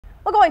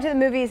Well, going to the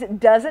movies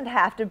doesn't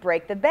have to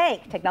break the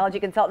bank. Technology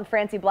consultant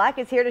Francie Black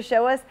is here to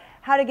show us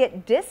how to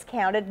get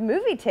discounted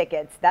movie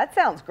tickets. That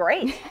sounds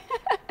great.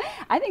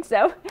 I think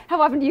so.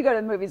 How often do you go to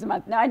the movies a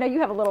month? Now, I know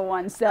you have a little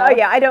one, so. Oh,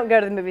 yeah, I don't go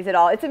to the movies at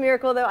all. It's a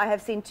miracle, though. I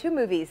have seen 2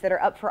 movies that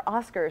are up for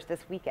Oscars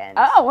this weekend.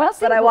 Oh, well,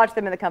 see. But I watched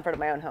them in the comfort of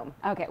my own home.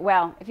 Okay,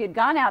 well, if you had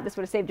gone out, this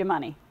would have saved you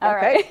money. All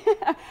okay.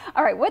 Right.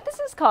 All right, what this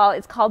is called,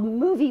 it's called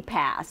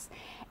MoviePass.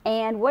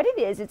 And what it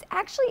is, it's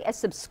actually a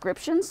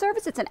subscription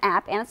service. It's an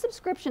app and a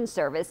subscription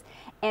service.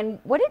 And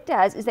what it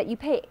does is that you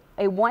pay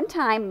a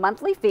one-time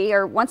monthly fee,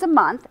 or once a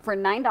month, for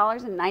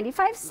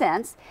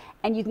 $9.95,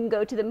 and you can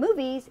go to the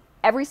movies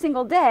every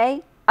single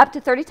day, up to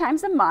 30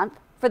 times a month,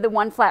 for the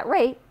one flat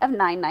rate of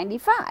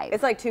 $9.95.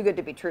 It's like too good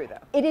to be true, though.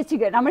 It is too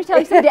good. I'm going to tell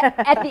you some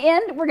at the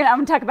end. I'm going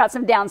to talk about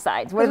some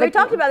downsides. We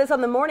talked about this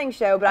on the morning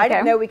show, but I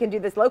didn't know we can do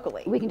this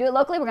locally. We can do it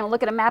locally. We're going to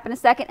look at a map in a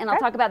second, and I'll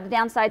talk about the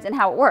downsides and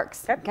how it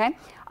works. Okay.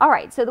 All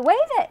right. So the way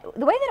that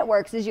it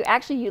works is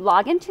you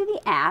log into the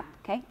app,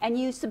 okay, and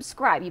you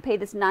subscribe. You pay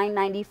this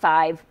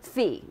 $9.95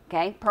 fee,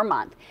 okay, per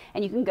month,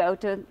 and you can go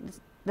to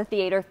the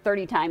theater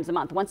 30 times a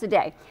month, once a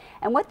day.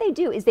 And what they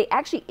do is they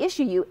actually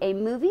issue you a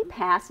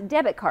MoviePass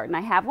debit card. And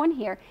I have one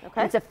here.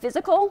 Okay. It's a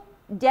physical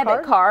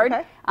debit card.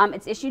 Okay.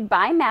 It's issued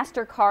by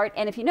MasterCard.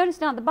 And if you notice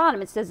down at the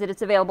bottom, it says that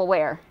it's available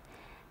where?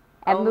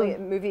 Only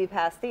at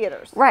MoviePass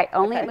theaters. Right,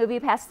 only at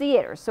MoviePass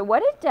theaters. So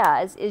what it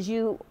does is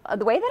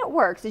the way that it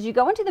works is you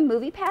go into the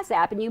MoviePass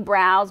app and you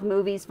browse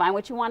movies, find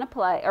what you want to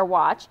play or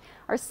watch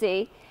or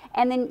see.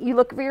 And then you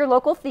look for your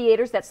local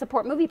theaters that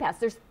support MoviePass.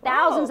 There's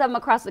thousands of them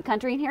across the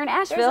country, and here in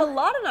Asheville, there's a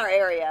lot in our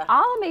area.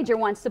 All the major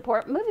ones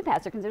support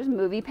MoviePass. They're considered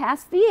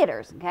MoviePass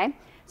theaters. Okay,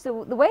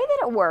 so the way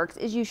that it works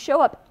is you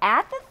show up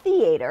at the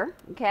theater,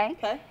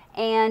 okay,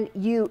 and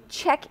you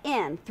check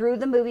in through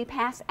the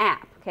MoviePass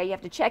app. Okay, you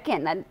have to check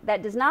in.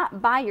 That does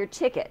not buy your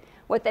ticket.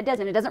 What that does,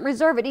 and it doesn't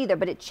reserve it either,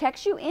 but it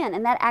checks you in,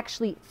 and that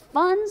actually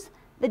funds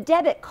the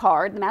debit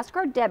card, the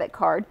MasterCard debit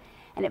card,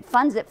 and it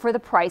funds it for the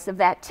price of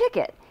that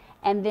ticket.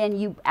 And then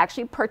you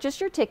actually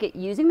purchase your ticket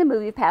using the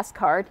MoviePass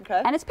card,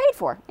 and it's paid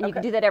for. And you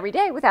can do that every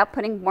day without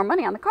putting more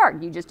money on the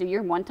card. You just do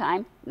your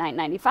one-time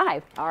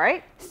 $9.95. All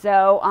right.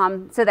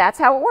 So, so that's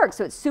how it works.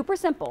 So it's super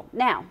simple.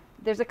 Now,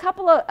 there's a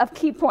couple of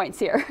key points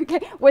here. Okay,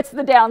 what's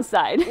the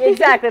downside?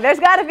 Exactly. There's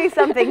got to be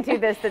something to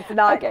this that's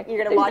not you're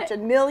going to watch a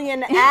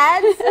million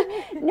ads.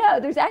 No,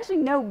 there's actually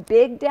no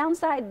big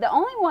downside. The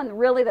only one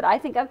really that I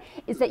think of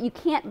is that you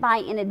can't buy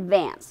in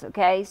advance.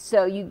 Okay,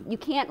 so you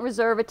can't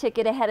reserve a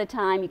ticket ahead of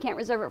time. You can't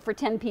reserve it for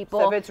 10 people.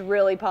 So if it's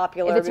really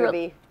popular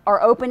movie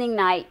or opening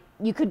night,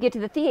 you could get to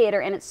the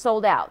theater and it's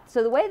sold out.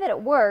 So the way that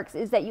it works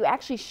is that you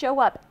actually show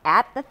up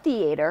at the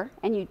theater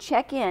and you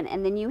check in,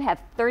 and then you have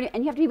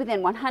and you have to be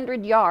within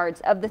 100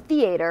 yards of the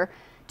theater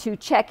to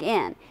check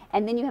in.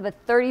 And then you have a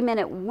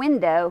 30-minute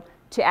window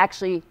to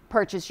actually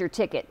purchase your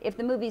ticket. If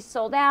the movie's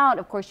sold out,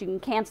 of course you can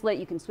cancel it,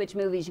 you can switch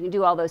movies, you can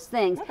do all those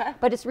things,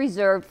 but it's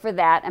reserved for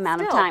that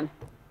amount of time.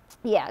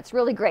 Yeah, it's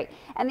really great.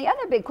 And the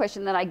other big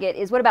question that I get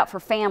is, what about for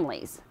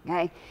families?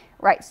 Okay,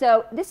 right,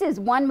 so this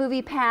is one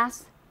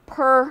MoviePass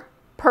per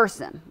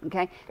person.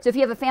 Okay, so if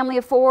you have a family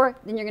of 4,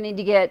 then you're going to need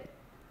to get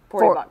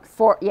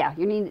 $40. Yeah,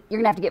 you're going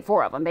to have to get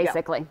 4 of them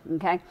basically.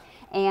 Okay,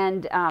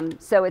 and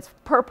so it's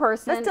per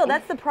person. But still,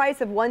 that's the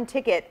price of one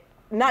ticket.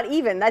 Not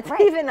even. That's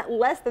even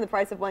less than the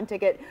price of one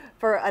ticket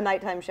for a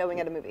nighttime showing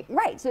at a movie.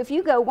 Right. So if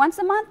you go once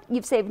a month,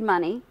 you've saved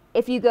money.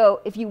 If you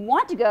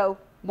want to go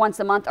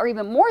once a month or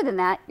even more than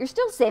that, you're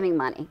still saving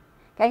money.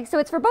 Okay, so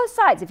it's for both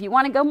sides. If you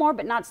want to go more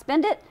but not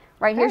spend it,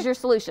 here's your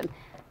solution.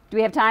 Do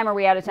we have time, or are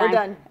we out of time? We're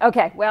done.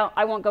 Okay, well,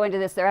 I won't go into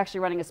this. They're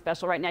actually running a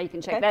special right now. You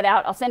can check that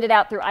out. I'll send it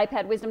out through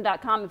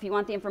iPadWisdom.com. If you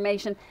want the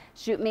information,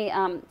 shoot me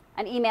an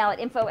email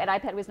at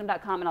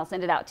info@iPadWisdom.com, and I'll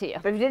send it out to you.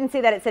 But if you didn't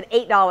see that, it said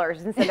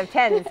 $8 instead of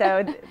 10,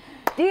 so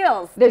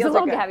deals. There's a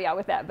little caveat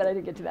with that, but I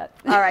didn't get to that.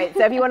 All right,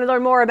 so if you want to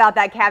learn more about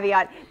that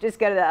caveat, just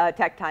go to the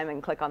Tech Time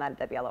and click on that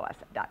at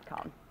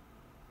WLOS.com.